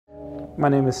My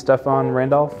name is Steffon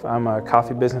Randolph. I'm a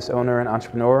coffee business owner and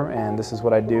entrepreneur, and this is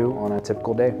what I do on a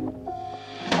typical day.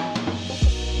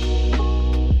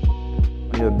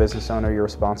 When you're a business owner, you're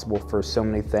responsible for so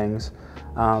many things.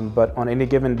 But on any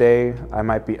given day, I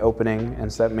might be opening,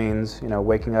 and so that means,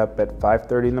 waking up at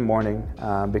 5:30 in the morning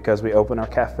because we open our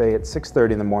cafe at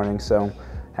 6:30 in the morning. So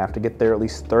have to get there at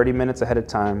least 30 minutes ahead of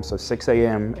time, so 6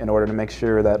 a.m. in order to make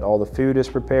sure that all the food is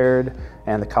prepared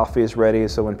and the coffee is ready,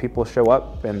 so when people show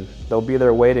up, and they'll be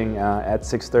there waiting at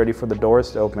 6:30 for the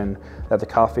doors to open, that the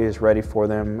coffee is ready for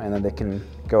them and then they can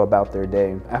go about their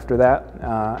day. After that,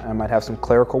 I might have some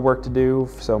clerical work to do,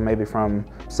 so maybe from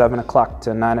 7 o'clock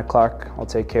to 9 o'clock, I'll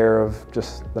take care of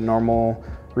just the normal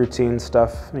routine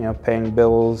stuff, paying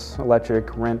bills,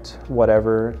 electric, rent,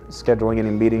 whatever, scheduling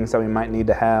any meetings that we might need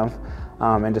to have,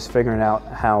 and just figuring out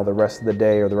how the rest of the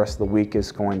day or the rest of the week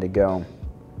is going to go.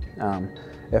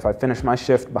 If I finish my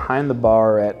shift behind the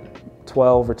bar at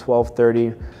 12 or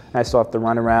 12:30, I still have to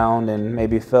run around and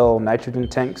maybe fill nitrogen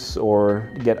tanks or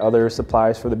get other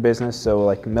supplies for the business, so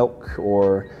like milk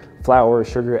or flour,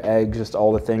 sugar, eggs, just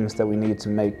all the things that we need to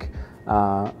make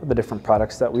the different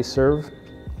products that we serve.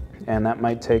 And that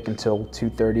might take until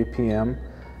 2:30 p.m.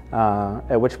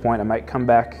 At which point I might come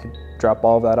back, drop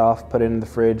all of that off, put it in the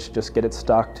fridge, just get it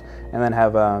stocked, and then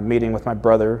have a meeting with my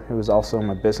brother, who is also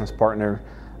my business partner,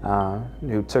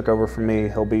 who took over for me.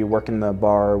 He'll be working the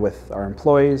bar with our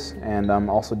employees, and I'm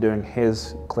also doing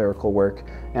his clerical work.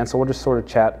 And so we'll just sort of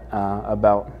chat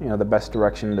about the best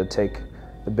direction to take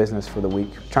the business for the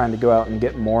week. Trying to go out and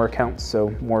get more accounts,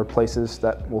 so more places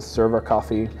that will serve our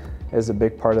coffee is a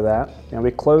big part of that.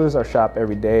 We close our shop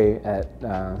every day at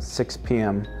 6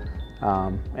 p.m.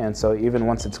 And so even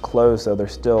once it's closed, so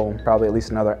there's still probably at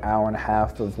least another hour and a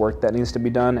half of work that needs to be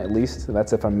done, at least.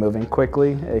 That's if I'm moving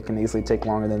quickly. It can easily take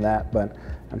longer than that, but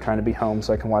I'm trying to be home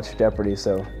so I can watch Jeopardy,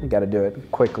 so you gotta do it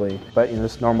quickly. But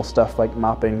just normal stuff like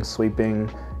mopping, sweeping,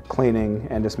 cleaning,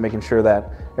 and just making sure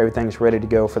that everything's ready to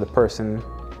go for the person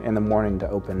in the morning to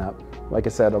open up. Like I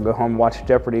said, I'll go home, watch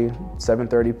Jeopardy,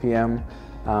 7:30 p.m.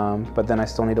 But then I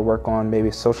still need to work on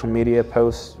maybe social media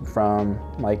posts from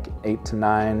like 8 to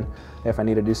 9. If I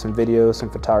need to do some videos, some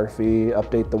photography,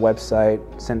 update the website,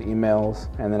 send emails,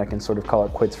 and then I can sort of call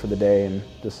it quits for the day and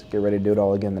just get ready to do it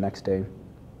all again the next day.